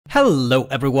Hello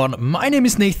everyone, my name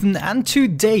is Nathan and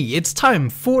today it's time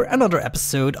for another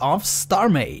episode of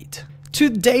Starmade.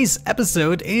 Today's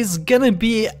episode is gonna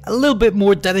be a little bit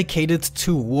more dedicated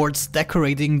towards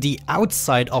decorating the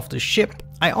outside of the ship.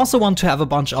 I also want to have a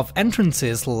bunch of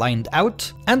entrances lined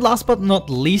out, and last but not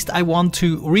least I want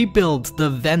to rebuild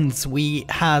the vents we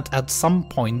had at some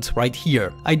point right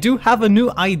here. I do have a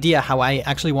new idea how I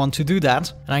actually want to do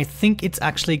that, and I think it's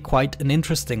actually quite an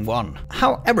interesting one.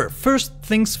 However, first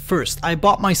things first, I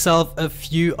bought myself a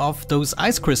few of those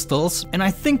ice crystals, and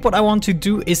I think what I want to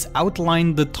do is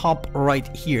outline the top right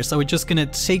here. So we're just gonna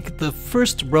take the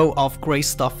first row of gray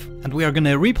stuff and we are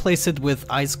gonna replace it with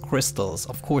ice crystals.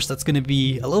 Of course, that's gonna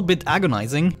be a little bit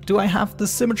agonizing. Do I have the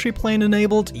symmetry plane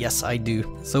enabled? Yes, I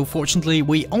do. So fortunately,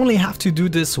 we only have to do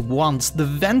this once. The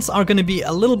vents are gonna be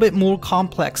a little bit more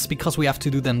complex because we have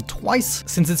to do them twice,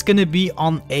 since it's gonna be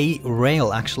on a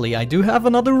rail actually. I do have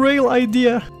another rail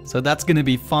idea, so that's gonna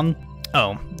be fun.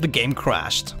 Oh, the game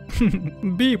crashed.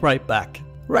 Be right back.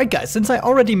 Right guys, since I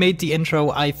already made the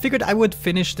intro, I figured I would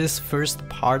finish this first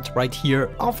part right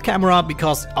here off camera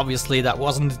because obviously that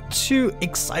wasn't too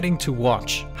exciting to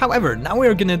watch. However, now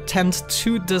we're gonna tend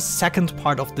to the second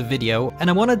part of the video, and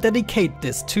I want to dedicate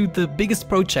this to the biggest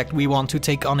project we want to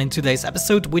take on in today's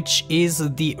episode, which is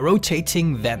the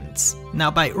rotating vents.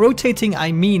 Now by rotating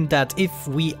I mean that if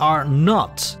we are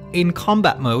not in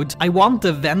combat mode, I want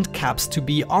the vent caps to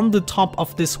be on the top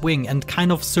of this wing and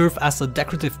kind of serve as a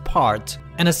decorative part.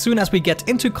 And as soon as we get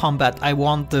into combat, I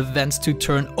want the vents to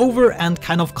turn over and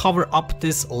kind of cover up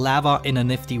this lava in a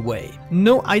nifty way.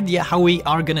 No idea how we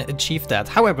are gonna achieve that.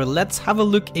 However, let's have a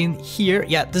look in here.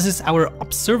 Yeah, this is our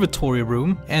observatory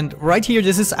room. And right here,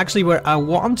 this is actually where I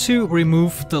want to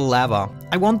remove the lava.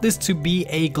 I want this to be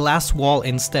a glass wall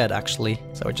instead, actually.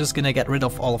 So we're just gonna get rid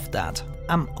of all of that.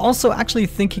 I'm also actually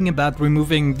thinking about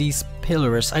removing these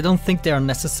pillars. I don't think they are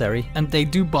necessary, and they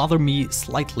do bother me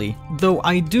slightly. Though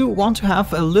I do want to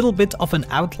have a little bit of an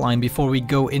outline before we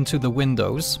go into the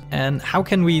windows. And how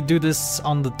can we do this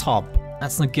on the top?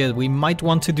 That's not good. We might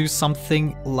want to do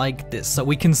something like this. So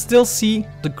we can still see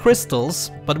the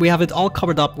crystals, but we have it all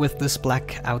covered up with this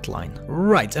black outline.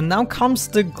 Right, and now comes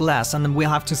the glass, and then we'll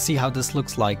have to see how this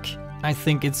looks like. I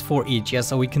think it's 4 each, yeah,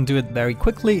 so we can do it very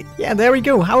quickly. Yeah, there we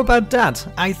go, how about that?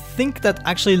 I think that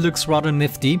actually looks rather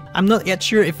nifty. I'm not yet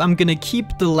sure if I'm gonna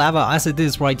keep the lava as it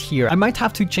is right here. I might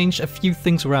have to change a few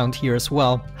things around here as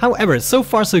well. However, so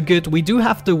far so good. We do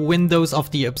have the windows of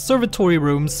the observatory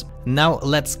rooms. Now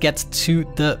let's get to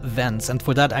the vents, and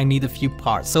for that I need a few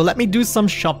parts. So let me do some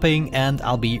shopping and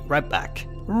I'll be right back.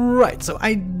 Right, so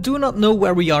I do not know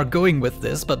where we are going with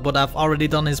this, but what I've already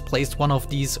done is placed one of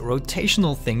these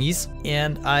rotational thingies,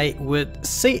 and I would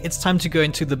say it's time to go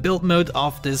into the build mode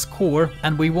of this core,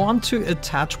 and we want to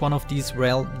attach one of these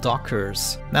rail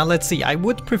dockers. Now let's see, I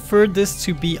would prefer this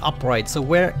to be upright, so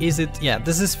where is it? Yeah,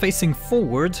 this is facing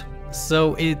forward.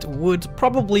 So it would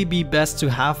probably be best to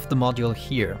have the module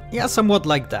here. Yeah, somewhat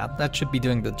like that. That should be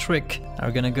doing the trick. Now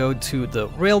we're gonna go to the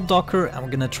rail docker and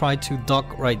we're gonna try to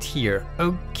dock right here.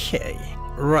 Okay.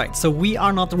 Right, so we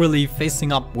are not really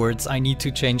facing upwards. I need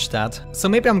to change that. So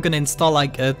maybe I'm gonna install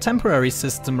like a temporary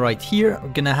system right here. We're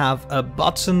gonna have a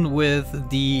button with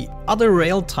the other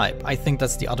rail type. I think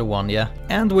that's the other one, yeah.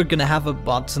 And we're gonna have a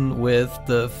button with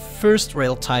the first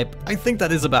rail type. I think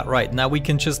that is about right. Now we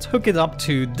can just hook it up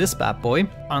to this bad boy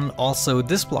and also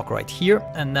this block right here.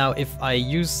 And now if I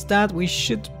use that, we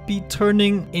should be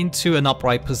turning into an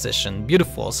upright position.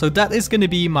 Beautiful. So that is going to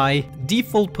be my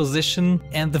default position,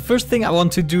 and the first thing I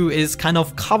want to do is kind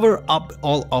of cover up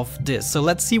all of this. So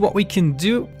let's see what we can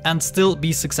do and still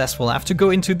be successful. I have to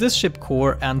go into this ship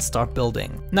core and start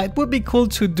building. Now it would be cool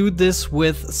to do this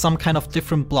with some kind of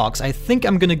different blocks. I think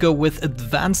I'm gonna go with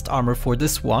advanced armor for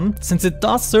this one, since it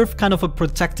does serve kind of a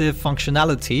protective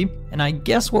functionality. And I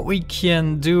guess what we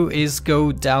can do is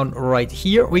go down right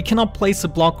here. We cannot place a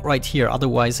block right here,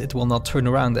 otherwise it will not turn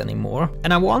around anymore.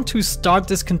 And I want to start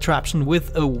this contraption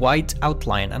with a white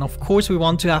outline. And of course we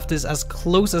want to have this as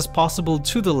close as possible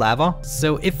to the lava.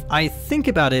 So if I think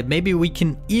about it, maybe we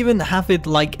can even have it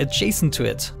like adjacent to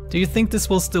it. Do you think this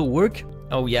will still work?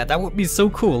 Oh yeah, that would be so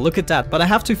cool, look at that. But I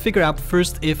have to figure out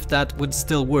first if that would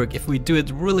still work. If we do it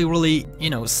really, you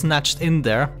know, snatched in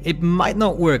there, it might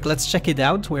not work. Let's check it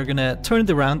out. We're gonna turn it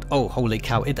around. Oh, holy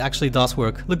cow, it actually does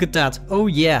work. Look at that. Oh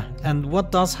yeah, and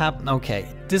what does happen? Okay,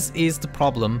 this is the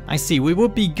problem. I see, we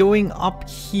would be going up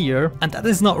here, and that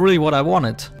is not really what I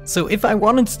wanted. So if I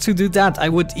wanted to do that, I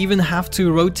would even have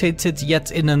to rotate it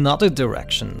yet in another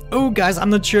direction. Oh guys, I'm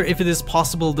not sure if it is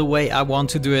possible the way I want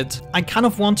to do it. I kind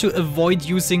of want to avoid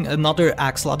using another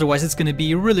axle, otherwise it's going to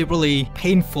be really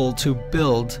painful to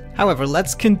build. However,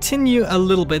 let's continue a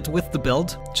little bit with the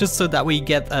build, just so that we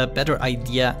get a better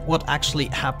idea what actually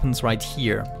happens right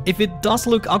here. If it does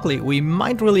look ugly, we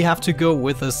might really have to go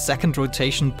with a second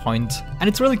rotation point. And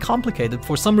it's really complicated.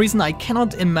 For some reason, I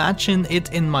cannot imagine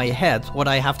it in my head, what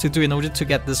I have to do in order to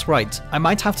get this right. I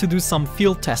might have to do some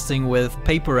field testing with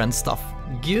paper and stuff.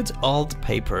 Good old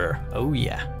paper. Oh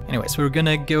yeah. Anyways, we're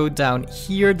gonna go down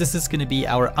here. This is gonna be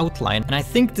our outline, and I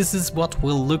think this is what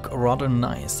will look rather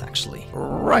nice, actually.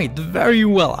 Right, very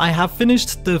well. I have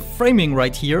finished the framing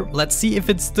right here. Let's see if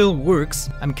it still works.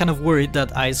 I'm kind of worried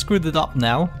that I screwed it up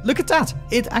now. Look at that!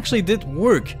 It actually did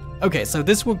work. Okay, so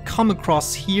this will come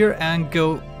across here and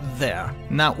go there.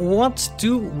 Now, what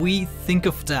do we think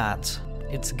of that?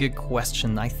 It's a good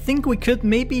question. I think we could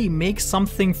maybe make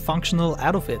something functional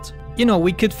out of it. You know,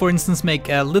 we could for instance make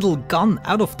a little gun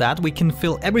out of that. We can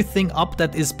fill everything up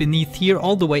that is beneath here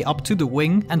all the way up to the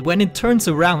wing, and when it turns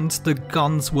around the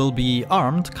guns will be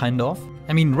armed, kind of.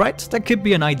 I mean, right? That could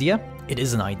be an idea. It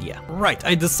is an idea. Right,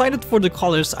 I decided for the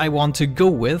colors I want to go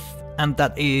with, and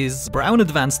that is brown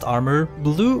advanced armor,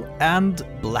 blue and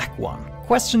black one.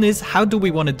 Question is, how do we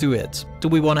want to do it? Do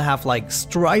we want to have like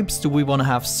stripes? Do we want to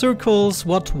have circles?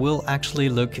 What will actually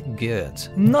look good?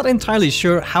 Not entirely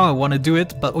sure how I want to do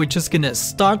it, but we're just gonna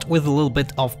start with a little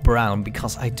bit of brown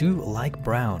because I do like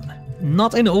brown.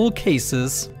 Not in all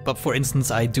cases, but for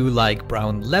instance I do like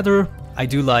brown leather, I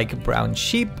do like brown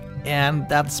sheep, and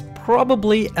that's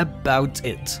probably about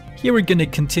it. Here we're gonna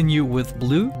continue with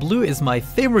blue. Blue is my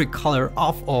favorite color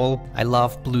of all. I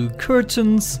love blue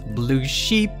curtains, blue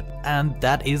sheep, and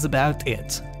that is about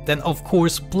it. Then of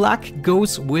course black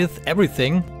goes with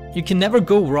everything. You can never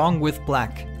go wrong with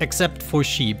black, except for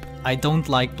sheep. I don't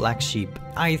like black sheep.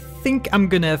 I think I'm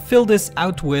gonna fill this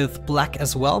out with black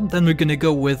as well. Then we're gonna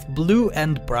go with blue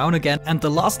and brown again. And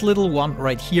the last little one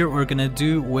right here we're gonna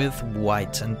do with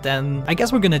white. And then I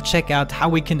guess we're gonna check out how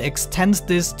we can extend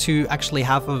this to actually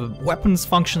have a weapons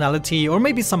functionality or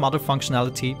maybe some other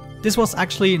functionality. This was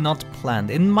actually not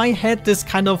planned. In my head this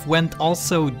kind of went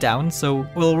also down, so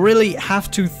we'll really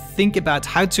have to think about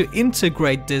how to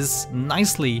integrate this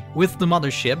nicely with the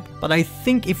mothership. But I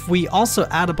think if we also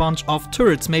add a bunch of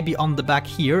turrets maybe on the back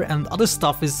here and other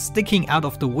stuff is sticking out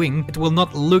of the wing, it will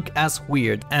not look as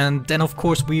weird. And then of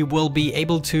course we will be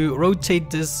able to rotate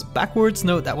this backwards.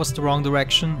 No, that was the wrong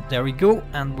direction. There we go.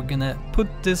 And we're gonna put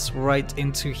this right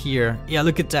into here. Yeah,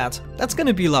 look at that. That's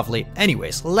gonna be lovely.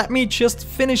 Anyways, let me just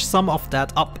finish some of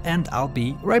that up and I'll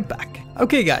be right back.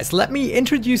 Okay guys, let me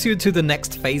introduce you to the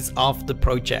next phase of the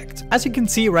project. As you can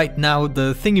see right now,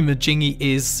 the thingy-majingy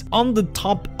is on the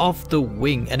top of the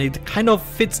wing and it kind of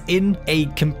fits in a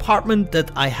compartment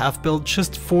that I have built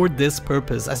just for this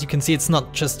purpose. As you can see, it's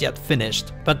not just yet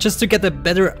finished. But just to get a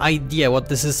better idea what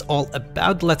this is all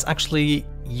about, let's actually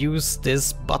use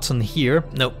this button here.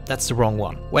 No, that's the wrong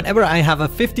one. Whenever I have a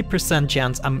 50%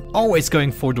 chance, I'm always going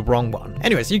for the wrong one.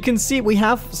 Anyways, you can see we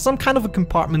have some kind of a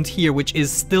compartment here which is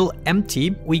still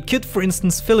empty. We could, for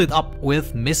instance, fill it up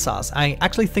with missiles. I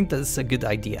actually think that is a good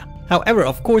idea. However,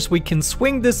 of course, we can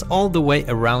swing this all the way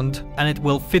around and it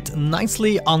will fit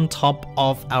nicely on top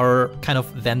of our kind of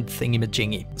vent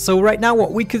thingy-majingy. So right now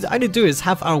what we could either do is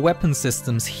have our weapon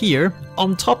systems here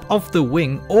on top of the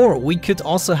wing, or we could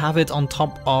also have it on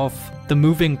top of the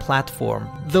moving platform.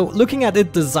 Though looking at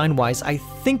it design-wise, I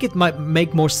think it might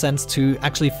make more sense to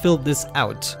actually fill this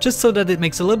out, just so that it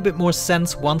makes a little bit more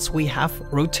sense once we have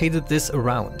rotated this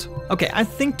around. Okay, I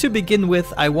think to begin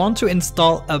with, I want to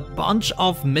install a bunch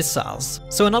of missiles.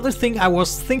 So another thing I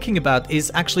was thinking about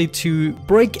is actually to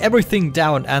break everything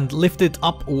down and lift it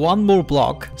up one more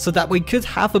block, so that we could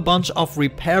have a bunch of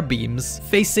repair beams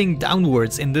facing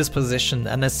downwards in this position.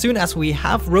 And as soon as we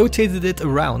have rotated it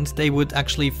around, they would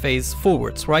actually face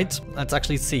forwards, right? Let's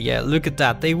actually see. Yeah, look at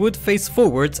that. They would face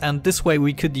forwards, and this way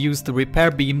we could use the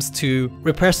repair beams to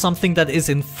repair something that is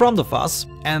in front of us.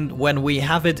 And when we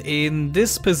have it in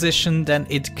this position, then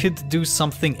it could do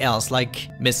something else, like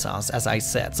missiles, as I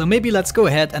said. So maybe let's go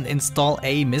ahead and install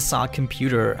a missile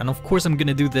computer. And of course I'm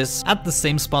gonna do this at the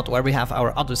same spot where we have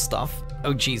our other stuff.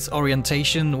 Oh geez,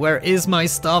 orientation, where is my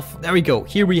stuff? There we go.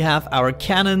 Here we have our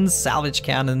cannons, salvage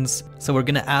cannons. So we're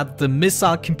gonna add the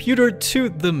missile computer to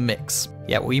the mix.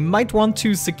 Yeah, we might want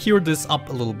to secure this up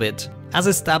a little bit. As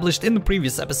established in the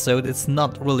previous episode, it's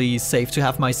not really safe to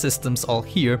have my systems all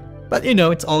here. But you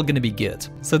know, it's all gonna be good.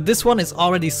 So this one is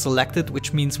already selected,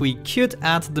 which means we could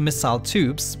add the missile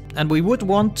tubes. And we would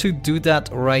want to do that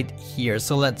right here.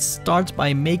 So let's start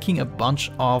by making a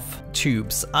bunch of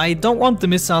tubes. I don't want the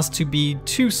missiles to be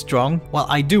too strong. Well,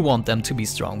 I do want them to be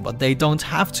strong, but they don't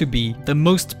have to be the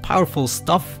most powerful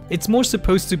stuff. It's more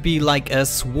supposed to be like a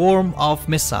swarm of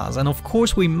missiles. And of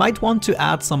course, we might want to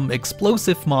add some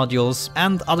explosive modules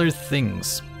and other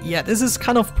things. Yeah, this is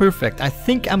kind of perfect. I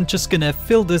think I'm just gonna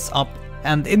fill this up,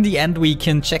 and in the end we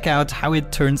can check out how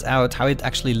it turns out, how it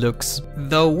actually looks.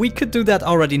 Though we could do that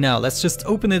already now. Let's just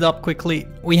open it up quickly.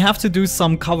 We have to do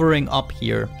some covering up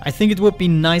here. I think it would be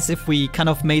nice if we kind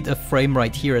of made a frame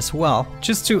right here as well,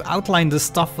 just to outline the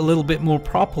stuff a little bit more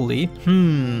properly.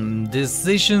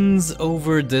 Decisions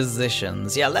over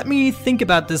decisions. Yeah, let me think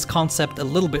about this concept a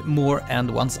little bit more, and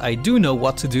once I do know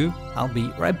what to do, I'll be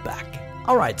right back.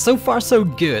 Alright, so far so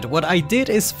good. What I did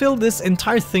is fill this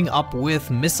entire thing up with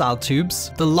missile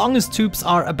tubes. The longest tubes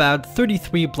are about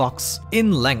 33 blocks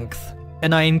in length.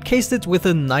 And I encased it with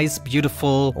a nice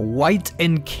beautiful white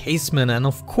encasement, and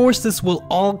of course this will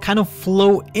all kind of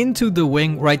flow into the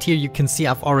wing. Right here you can see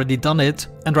I've already done it.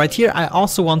 And right here I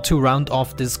also want to round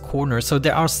off this corner, so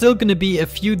there are still gonna be a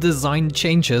few design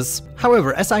changes.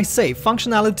 However, as I say,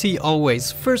 functionality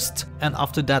always first, and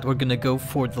after that we're gonna go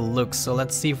for the looks. So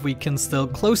let's see if we can still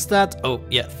close that. Oh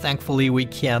yeah, thankfully we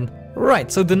can.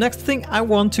 Right, so the next thing I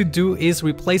want to do is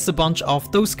replace a bunch of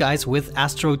those guys with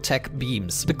Astrotech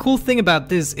beams. The cool thing about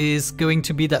this is going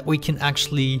to be that we can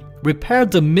actually repair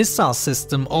the missile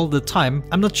system all the time.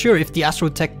 I'm not sure if the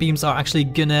Astrotech beams are actually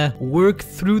gonna work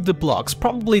through the blocks.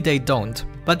 Probably they don't.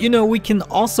 But you know, we can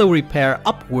also repair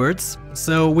upwards.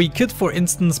 So we could, for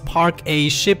instance, park a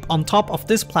ship on top of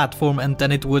this platform and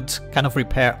then it would kind of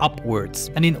repair upwards.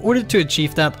 And in order to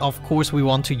achieve that, of course, we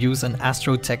want to use an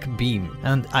Astrotech beam.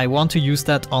 And I want to use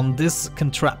that on this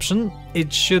contraption.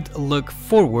 It should look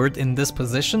forward in this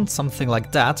position, something like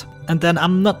that. And then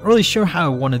I'm not really sure how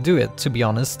I want to do it, to be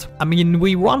honest. I mean,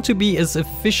 we want to be as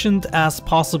efficient as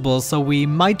possible, so we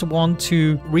might want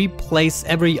to replace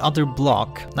every other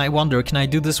block. I wonder, can I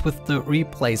do this with the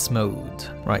replace mode?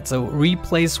 Right, so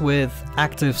replace with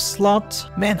active slot.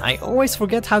 Man, I always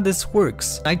forget how this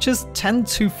works. I just tend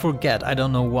to forget, I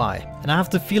don't know why. And I have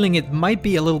the feeling it might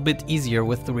be a little bit easier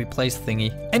with the replace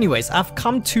thingy. Anyways, I've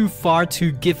come too far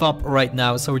to give up right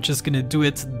now, so we're just gonna do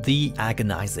it the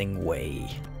agonizing way.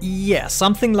 Yeah,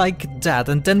 something like that.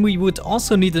 And then we would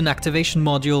also need an activation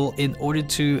module in order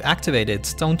to activate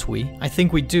it, don't we? I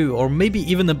think we do, or maybe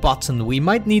even a button. We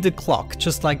might need a clock,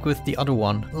 just like with the other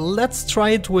one. Let's try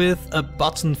it with a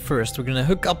button first. We're gonna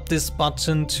hook up this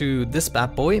button to this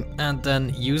bad boy and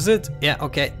then use it. Yeah,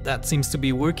 okay, that seems to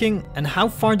be working. And how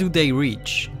far do they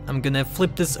reach? I'm gonna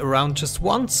flip this around just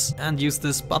once and use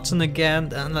this button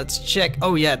again, and let's check.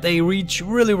 Oh yeah, they reach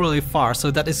really far, so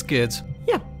that is good.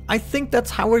 Yeah, I think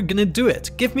that's how we're gonna do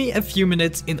it. Give me a few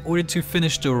minutes in order to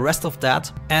finish the rest of that,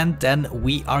 and then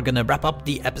we are gonna wrap up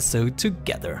the episode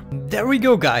together. There we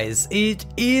go, guys. It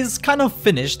is kind of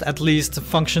finished, at least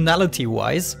functionality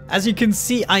wise. As you can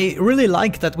see, I really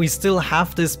like that we still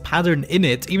have this pattern in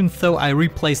it, even though I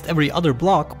replaced every other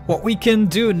block. What we can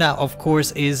do now, of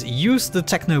course, is use the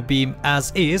Techno Beam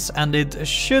as is, and it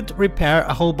should repair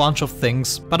a whole bunch of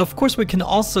things. But of course we can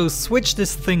also switch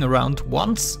this thing around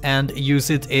once and use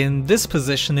it in this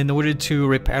position in order to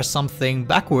repair something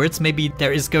backwards. Maybe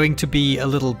there is going to be a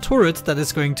little turret that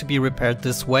is going to be repaired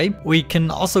this way. We can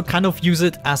also kind of use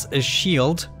it as a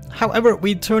shield. However,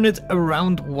 we turn it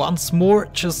around once more,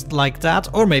 just like that,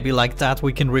 or maybe like that.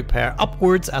 We can repair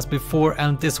upwards as before,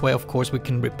 and this way of course we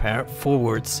can repair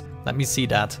forwards. Let me see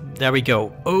that. There we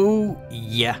go. Oh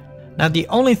yeah. Now the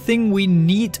only thing we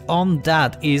need on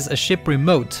that is a ship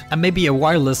remote and maybe a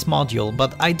wireless module,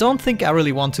 but I don't think I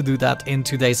really want to do that in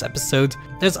today's episode.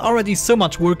 There's already so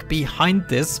much work behind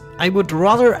this. I would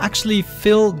rather actually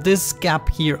fill this gap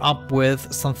here up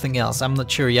with something else. I'm not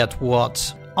sure yet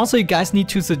what. Also, you guys need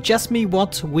to suggest me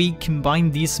what we combine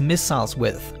these missiles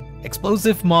with.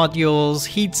 Explosive modules,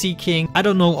 heat seeking, I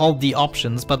don't know all the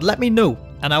options, but let me know.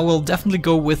 And I will definitely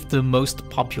go with the most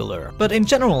popular. But in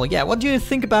general, yeah, what do you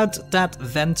think about that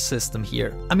vent system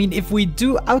here? I mean, if we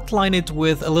do outline it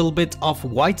with a little bit of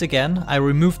white again, I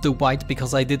removed the white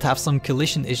because I did have some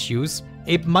collision issues,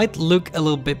 it might look a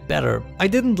little bit better. I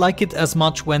didn't like it as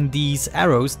much when these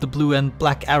arrows, the blue and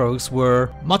black arrows, were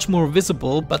much more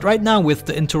visible, but right now with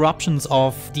the interruptions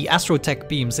of the Astrotech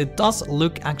beams, it does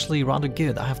look actually rather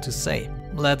good, I have to say.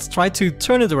 Let's try to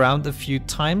turn it around a few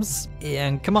times,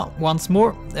 and come on, once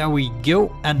more, there we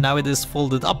go, and now it is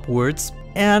folded upwards.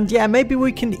 And yeah, maybe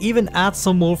we can even add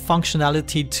some more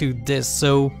functionality to this.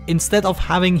 So instead of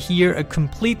having here a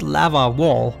complete lava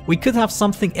wall, we could have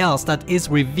something else that is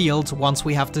revealed once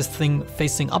we have this thing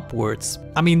facing upwards.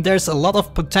 I mean, there's a lot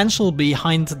of potential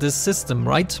behind this system,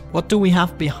 right? What do we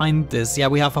have behind this? Yeah,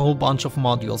 we have a whole bunch of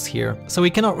modules here. So we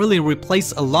cannot really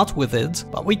replace a lot with it,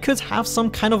 but we could have some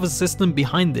kind of a system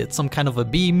behind it, some kind of a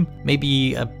beam,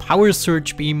 maybe a power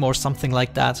surge beam or something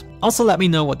like that. Also, let me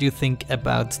know what you think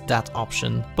about that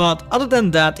option. But other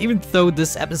than that, even though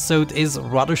this episode is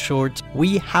rather short,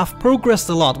 we have progressed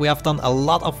a lot. We have done a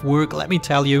lot of work, let me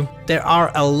tell you. There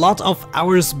are a lot of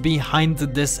hours behind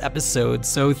this episode,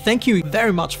 so thank you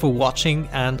very much for watching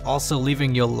and also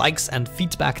leaving your likes and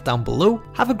feedback down below.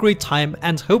 Have a great time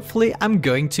and hopefully I'm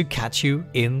going to catch you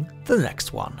in the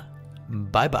next one.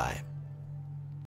 Bye bye.